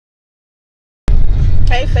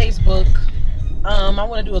Hey Facebook, I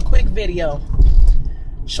want to do a quick video,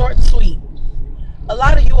 short and sweet. A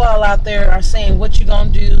lot of you all out there are saying what you gonna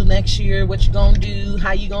do next year, what you gonna do,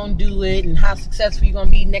 how you gonna do it, and how successful you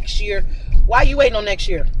gonna be next year. Why you waiting on next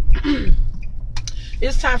year?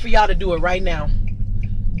 It's time for y'all to do it right now.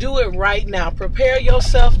 Do it right now. Prepare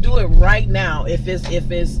yourself. Do it right now. If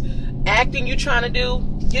it's acting you trying to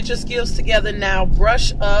do, get your skills together now.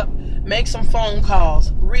 Brush up. Make some phone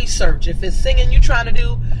calls. Research. If it's singing you trying to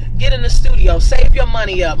do, get in the studio. Save your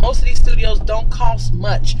money up. Most of these studios don't cost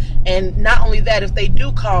much. And not only that, if they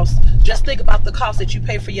do cost, just think about the cost that you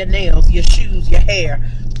pay for your nails, your shoes, your hair,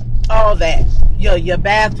 all that. Your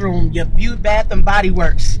bathroom, your Bath and Body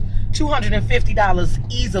Works.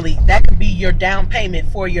 $250 easily. That can be your down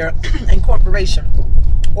payment for your incorporation,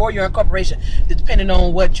 depending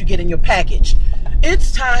on what you get in your package.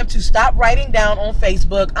 It's time to stop writing down on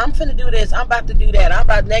Facebook, I'm finna do this, I'm about to do that, I'm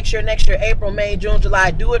about next year, April, May, June,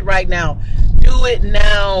 July. Do it right now. Do it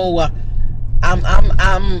now.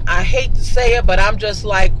 I hate to say it, but I'm just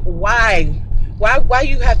like, why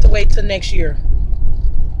you have to wait till next year?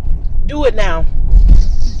 Do it now.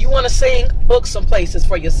 You want to sing, book some places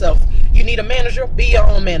for yourself. You need a manager, be your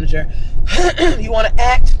own manager. You want to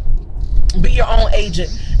act, be your own agent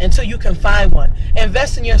until you can find one.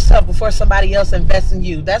 Invest in yourself before somebody else invests in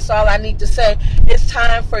you. That's all I need to say. It's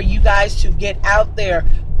time for you guys to get out there.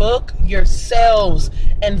 Book yourselves.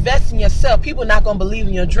 Invest in yourself. People are not going to believe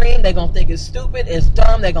in your dream. They're going to think it's stupid, it's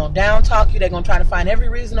dumb. They're going to down talk you. They're going to try to find every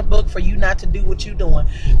reason to book for you not to do what you're doing.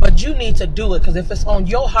 But you need to do it, because if it's on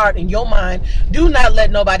your heart and your mind, do not let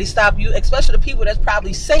nobody stop you, especially the people that's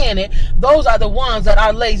probably saying it. Those are the ones that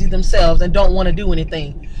are lazy themselves and don't want to do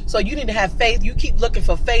anything. So you need to have faith. You keep looking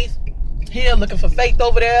for faith here, looking for faith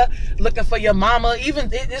over there, looking for your mama. Even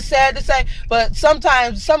it's sad to say, but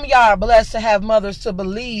sometimes some of y'all are blessed to have mothers to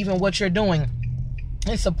believe in what you're doing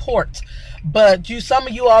and support. But some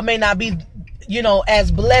of you all may not be,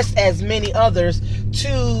 as blessed as many others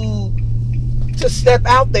to step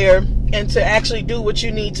out there and to actually do what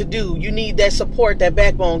you need to do. You need that support, that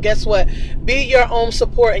backbone. Guess what? Be your own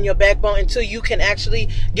support and your backbone until you can actually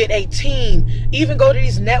get a team. Even go to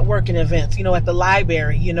these networking events, at the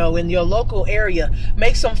library, in your local area.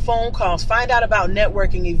 Make some phone calls. Find out about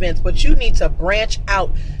networking events. But you need to branch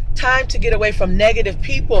out. Time to get away from negative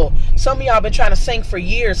people. Some of y'all been trying to sing for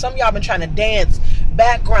years. Some of y'all been trying to dance.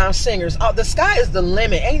 Background singers. Oh, the sky is the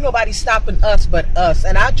limit. Ain't nobody stopping us but us.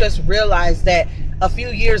 And I just realized that a few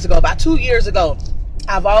years ago, about 2 years ago.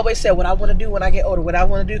 I've always said what I want to do when I get older, what I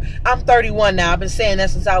want to do. I'm 31 now. I've been saying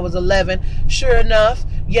that since I was 11. Sure enough,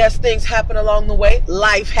 yes, things happen along the way.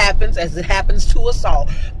 Life happens as it happens to us all.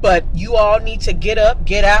 But you all need to get up,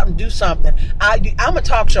 get out, and do something. I'm a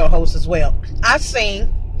talk show host as well. I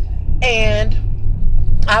sing, and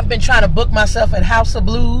I've been trying to book myself at House of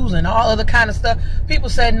Blues and all other kind of stuff. People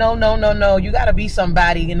said, no. You got to be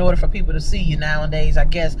somebody in order for people to see you nowadays, I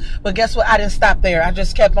guess. But guess what? I didn't stop there. I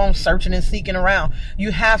just kept on searching and seeking around.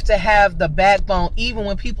 You have to have the backbone, even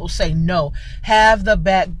when people say no. Have the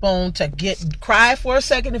backbone to cry for a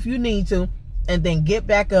second if you need to, and then get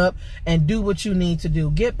back up and do what you need to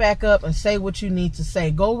do. Get back up and say what you need to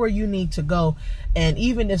say. Go where you need to go. And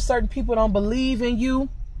even if certain people don't believe in you,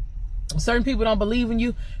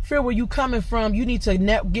 feel where you coming from. You need to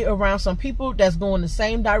get around some people that's going the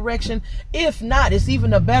same direction. If not, it's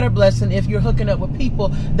even a better blessing if you're hooking up with people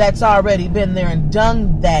that's already been there and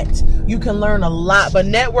done that. You can learn a lot. But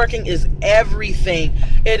networking is everything.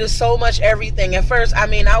 It is so much everything. At first,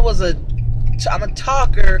 I'm a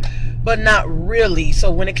talker, but not really.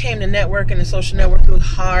 So when it came to networking and social networking, it was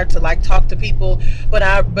hard to talk to people. But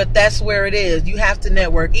that's where it is. You have to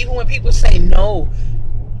network. Even when people say no,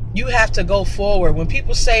 you have to go forward. When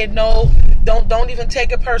people say no, don't even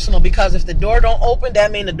take it personal, because if the door don't open,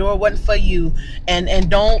 that means the door wasn't for you. And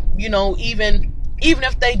don't, even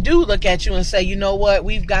if they do look at you and say, you know what,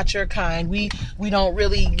 we've got your kind. We don't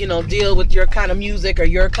really, deal with your kind of music or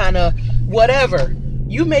your kind of whatever.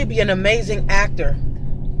 You may be an amazing actor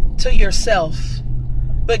to yourself,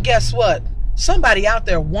 but guess what? Somebody out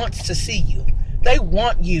there wants to see you. They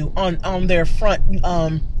want you on their front.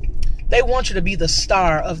 They want you to be the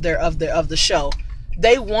star of the show.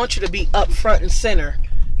 They want you to be up front and center.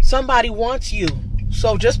 Somebody wants you.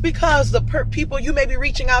 So just because the people you may be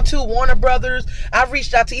reaching out to, Warner Brothers, I've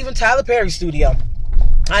reached out to even Tyler Perry's studio.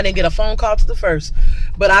 I didn't get a phone call to the first,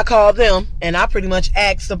 but I called them and I pretty much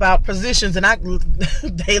asked about positions, and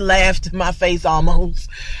they laughed in my face almost.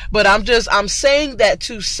 But I'm saying that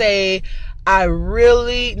to say I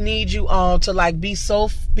really need you all to be so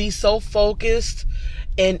focused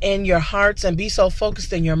in your hearts, and be so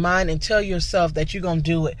focused in your mind, and tell yourself that you're going to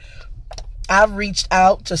do it. I've reached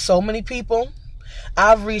out to so many people.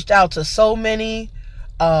 I've reached out to so many,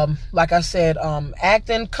 like I said,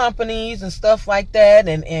 acting companies and stuff like that,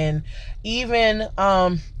 and even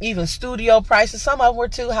studio prices. Some of them were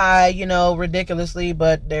too high, ridiculously,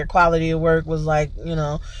 but their quality of work was like,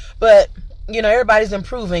 but everybody's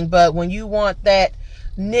improving. But when you want that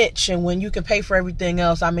niche and when you can pay for everything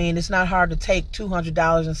else, I mean, it's not hard to take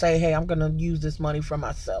 $200 and say, hey, I'm going to use this money for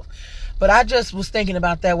myself. But I just was thinking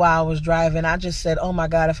about that while I was driving. I just said, oh my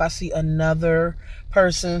God, if I see another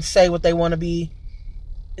person say what they want to be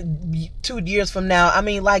 2 years from now, I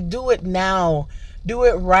mean, like, do it now. Do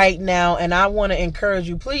it right now. And I want to encourage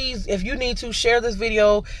you, please, if you need to, share this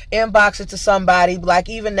video, inbox it to somebody. Like,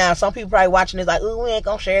 even now, some people probably watching this like, ooh, we ain't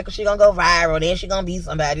gonna share it because she gonna go viral, then she gonna be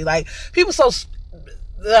somebody. Like, people so,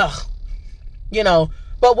 ugh,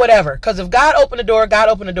 but whatever. Because if God opened the door, God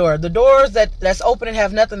opened the door. The doors that's opening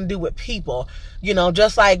have nothing to do with people.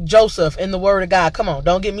 Just like Joseph in the Word of God. Come on,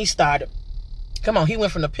 don't get me started. Come on, he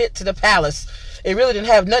went from the pit to the palace. It really didn't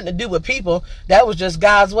have nothing to do with people. That was just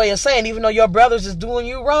God's way of saying, even though your brothers is doing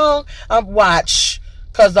you wrong, watch.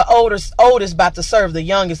 Because the oldest about to serve the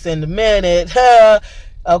youngest in a minute.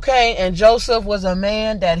 Okay, and Joseph was a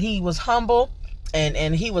man that he was humble.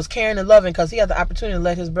 And he was caring and loving because he had the opportunity to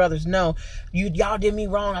let his brothers know, y'all did me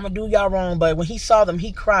wrong, I'm going to do y'all wrong. But when he saw them,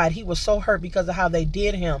 he cried. He was so hurt because of how they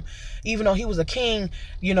did him. Even though he was a king,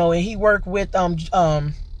 and he worked with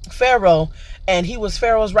Pharaoh, and he was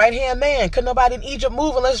Pharaoh's right-hand man. Could nobody in Egypt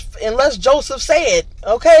move unless Joseph said,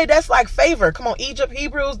 okay? That's like favor. Come on, Egypt,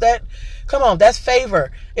 Hebrews, that's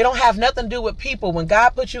favor. It don't have nothing to do with people. When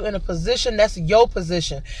God puts you in a position, that's your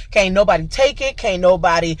position. Can't nobody take it.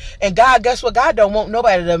 And God, guess what? God don't want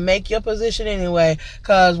nobody to make your position anyway.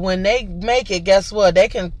 Because when they make it, guess what? They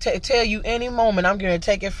can tell you any moment, I'm going to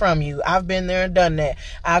take it from you. I've been there and done that.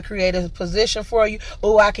 I created a position for you.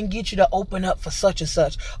 Oh, I can get you to open up for such and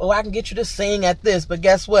such. Oh, I can get you to sing at this. But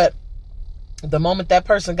guess what? The moment that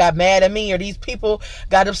person got mad at me, or these people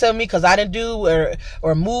got upset with me because I didn't do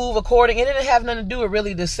or move according, it didn't have nothing to do with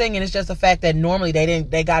really the singing. It's just the fact that normally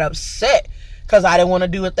they got upset because I didn't want to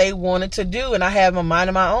do what they wanted to do, and I have my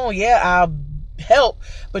mind of my own. Yeah, I'll help,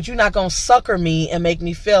 but you're not gonna sucker me and make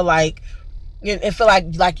me feel like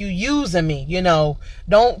you using me.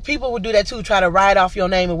 Don't people would do that too, try to ride off your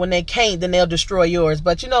name, and when they can't, then they'll destroy yours.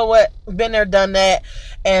 But you know what? Been there, done that,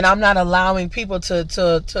 and I'm not allowing people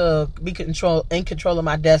to be in control of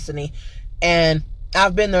my destiny. And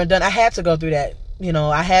I've been there and done. I had to go through that.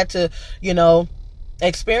 I had to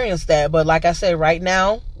experience that. But like I said, right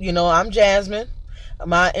now, I'm Jasmine.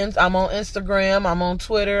 I'm on Instagram, I'm on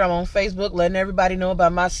Twitter, I'm on Facebook, letting everybody know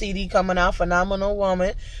about my CD coming out, Phenomenal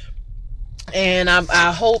Woman. And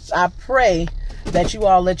I pray that you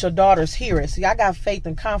all let your daughters hear it. See, I got faith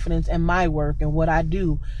and confidence in my work and what I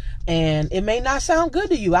do. And it may not sound good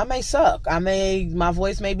to you. I may suck. My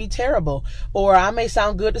voice may be terrible. Or I may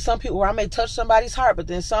sound good to some people, or I may touch somebody's heart. But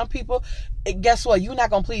then some people, guess what? You're not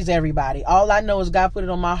going to please everybody. All I know is God put it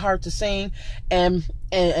on my heart to sing and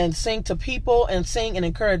sing to people and sing and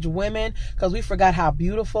encourage women, because we forgot how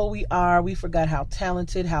beautiful we are. We forgot how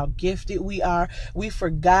talented, how gifted we are. We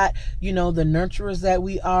forgot, the nurturers that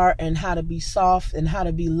we are, and how to be soft and how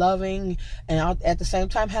to be loving, and at the same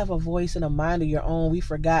time have a voice and a mind of your own. We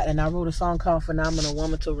forgot. And I wrote a song called Phenomenal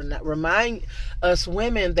Woman to remind us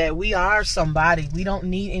women that we are somebody. We don't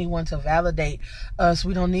need anyone to validate us.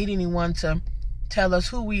 We don't need anyone to tell us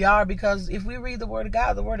who we are, because if we read the Word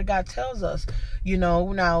of God tells us,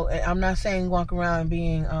 now I'm not saying walk around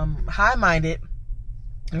being high-minded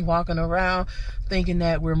and walking around thinking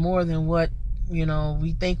that we're more than what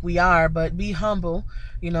we think we are, but be humble,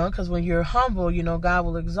 because when you're humble, God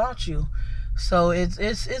will exalt you. So it's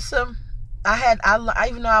even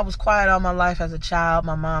though I was quiet all my life as a child,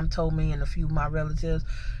 my mom told me, and a few of my relatives,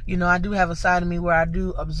 I do have a side of me where I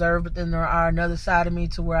do observe, but then there are another side of me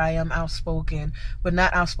to where I am outspoken, but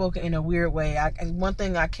not outspoken in a weird way. One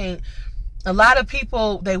thing I can't, a lot of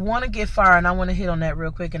people, they want to get far, and I want to hit on that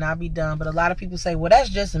real quick and I'll be done. But a lot of people say, well, that's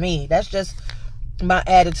just me. That's just my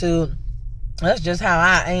attitude. That's just how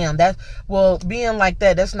I am. Being like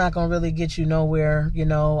that, that's not going to really get you nowhere.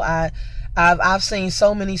 I've seen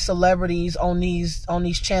so many celebrities on these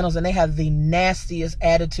channels, and they have the nastiest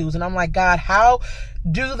attitudes. And I'm like, God, how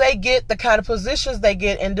do they get the kind of positions they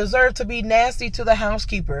get and deserve to be nasty to the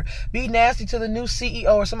housekeeper, be nasty to the new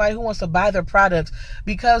CEO or somebody who wants to buy their products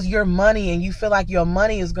because your money, and you feel like your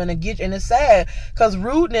money is going to get you? And it's sad because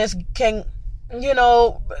rudeness can,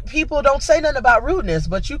 people don't say nothing about rudeness,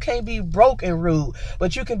 but you can't be broke and rude,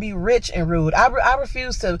 but you can be rich and rude. I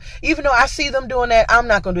refuse to, even though I see them doing that, I'm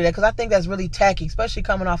not going to do that, because I think that's really tacky, especially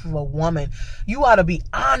coming off of a woman. You ought to be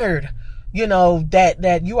honored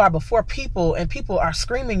that you are before people, and people are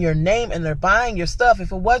screaming your name and they're buying your stuff.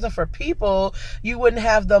 If it wasn't for people, you wouldn't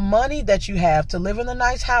have the money that you have to live in a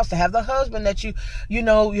nice house, to have the husband that you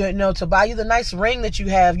to buy you the nice ring that you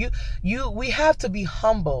have. We have to be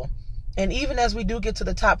humble. And even as we do get to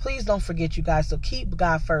the top, please don't forget, you guys, to keep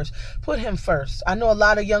God first. Put him first. I know a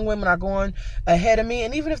lot of young women are going ahead of me,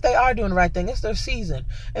 and even if they are doing the right thing, it's their season.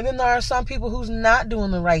 And then there are some people who's not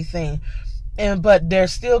doing the right thing, but they're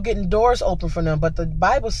still getting doors open for them. But the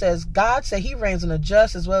Bible says, God said he reigns on the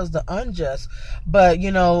just as well as the unjust. But,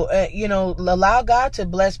 allow God to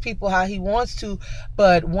bless people how he wants to.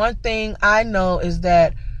 But one thing I know is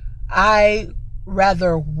that I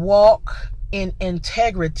rather walk in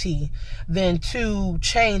integrity than to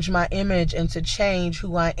change my image and to change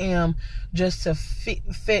who I am just to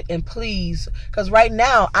fit and please. Because right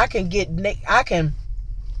now I can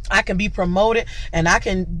be promoted and I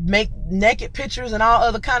can make naked pictures and all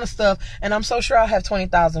other kind of stuff, and I'm so sure I'll have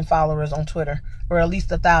 20,000 followers on Twitter, or at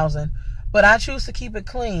least 1,000. But I choose to keep it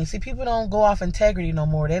clean. See, people don't go off integrity no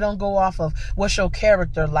more. They don't go off of what's your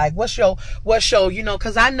character like, what's your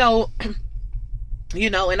because I know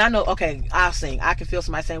and I know, okay, I'll sing. I can feel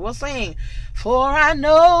somebody saying, well, sing. For I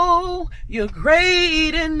know you're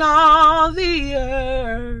great in all the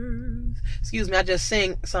earth. Excuse me, I just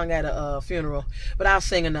sung at a funeral, but I'll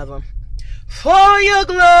sing another one. For your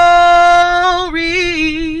glory,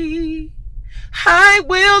 I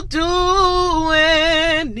will do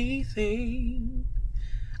anything.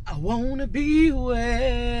 I want to be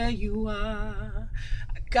where you are.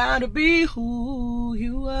 Gotta be who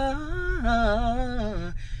you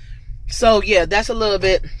are. So yeah, that's a little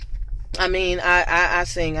bit. I mean, I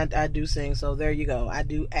sing, I do sing. So there you go. I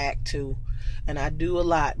do act too, and I do a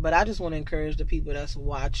lot. But I just want to encourage the people that's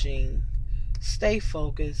watching, stay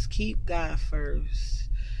focused, keep God first.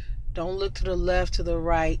 Don't look to the left, to the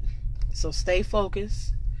right. So stay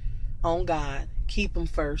focused on God. Keep him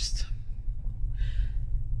first.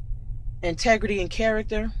 Integrity and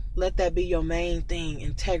character, let that be your main thing.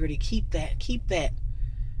 Integrity, keep that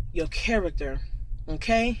your character,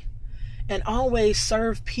 okay? And always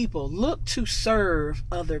serve people. Look to serve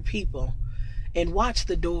other people, and watch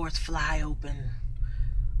the doors fly open.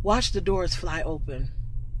 Watch the doors fly open.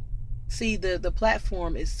 See, the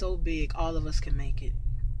platform is so big, all of us can make it.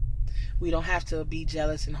 We don't have to be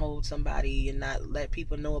jealous and hold somebody and not let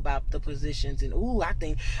people know about the positions. And I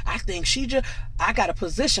think I got a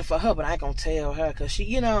position for her, but I ain't gonna tell her, because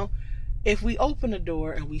she, if we open the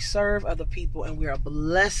door and we serve other people and we're a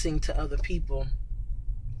blessing to other people,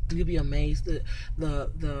 you'll be amazed the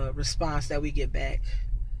response that we get back.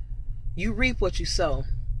 You reap what you sow.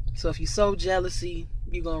 So if you sow jealousy,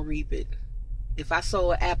 you're gonna reap it. If I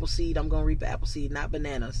sow an apple seed, I'm gonna reap an apple seed, not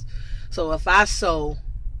bananas. So if I sow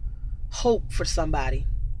hope for somebody,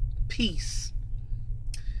 peace,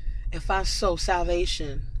 if I sow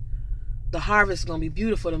salvation, the harvest is going to be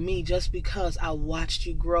beautiful to me, just because I watched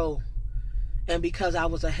you grow and because I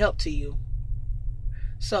was a help to you.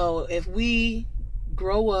 So if we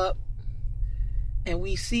grow up and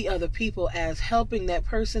we see other people as helping that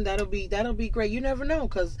person, that'll be great. You never know,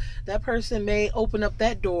 because that person may open up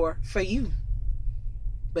that door for you,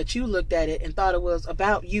 but you looked at it and thought it was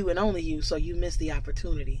about you and only you, so you missed the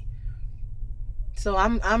opportunity. So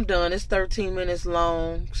I'm done. It's 13 minutes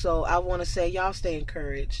long. So I want to say, y'all stay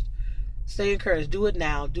encouraged. Stay encouraged. Do it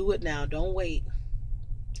now. Do it now. Don't wait.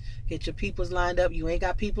 Get your peoples lined up. You ain't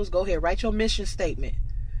got peoples? Go ahead. Write your mission statement.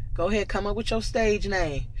 Go ahead. Come up with your stage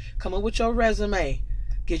name. Come up with your resume.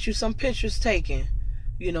 Get you some pictures taken.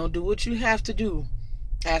 Do what you have to do.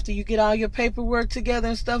 After you get all your paperwork together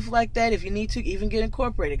and stuff like that, if you need to, even get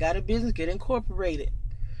incorporated. Got a business? Get incorporated.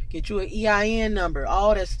 Get you an EIN number.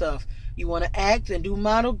 All that stuff. You want to act and do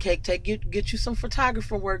model, get you some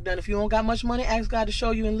photographer work done. If you don't got much money, ask God to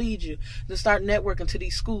show you and lead you. Then start networking to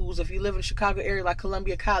these schools. If you live in the Chicago area, like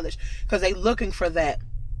Columbia College, because they're looking for that.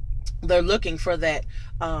 They're looking for that.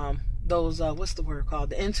 What's the word called?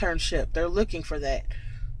 The internship. They're looking for that.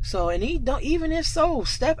 So, and even if so,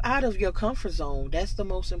 step out of your comfort zone. That's the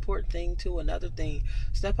most important thing too. Another thing,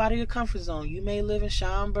 step out of your comfort zone. You may live in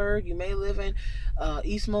Schaumburg, you may live in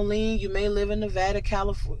East Moline, you may live in Nevada,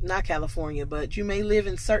 not California, but you may live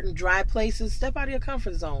in certain dry places. Step out of your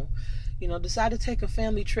comfort zone. Decide to take a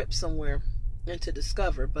family trip somewhere and to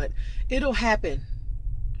discover, but it'll happen.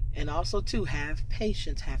 And also too, have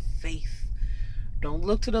patience, have faith. Don't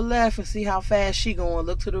look to the left and see how fast she going.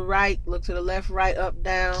 Look to the right. Look to the left, right, up,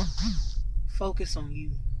 down. Focus on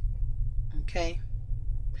you. Okay?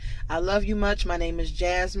 I love you much. My name is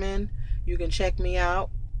Jasmine. You can check me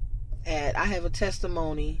out I have a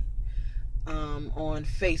testimony on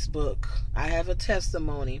Facebook. I have a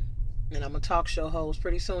testimony. And I'm a talk show host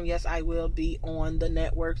pretty soon. Yes, I will be on the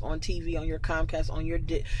networks, on TV, on your Comcast,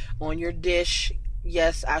 on your dish.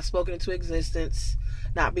 Yes, I've spoken into existence.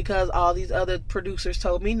 Not because all these other producers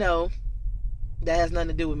told me no. That has nothing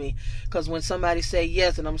to do with me. Because when somebody say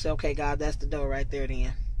yes, and I'm going to say, okay, God, that's the door right there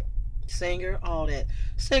then. Singer, all that.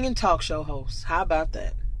 Singing talk show host. How about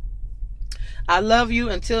that? I love you.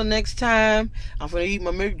 Until next time, I'm going to eat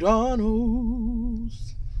my McDonald's.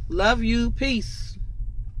 Love you. Peace.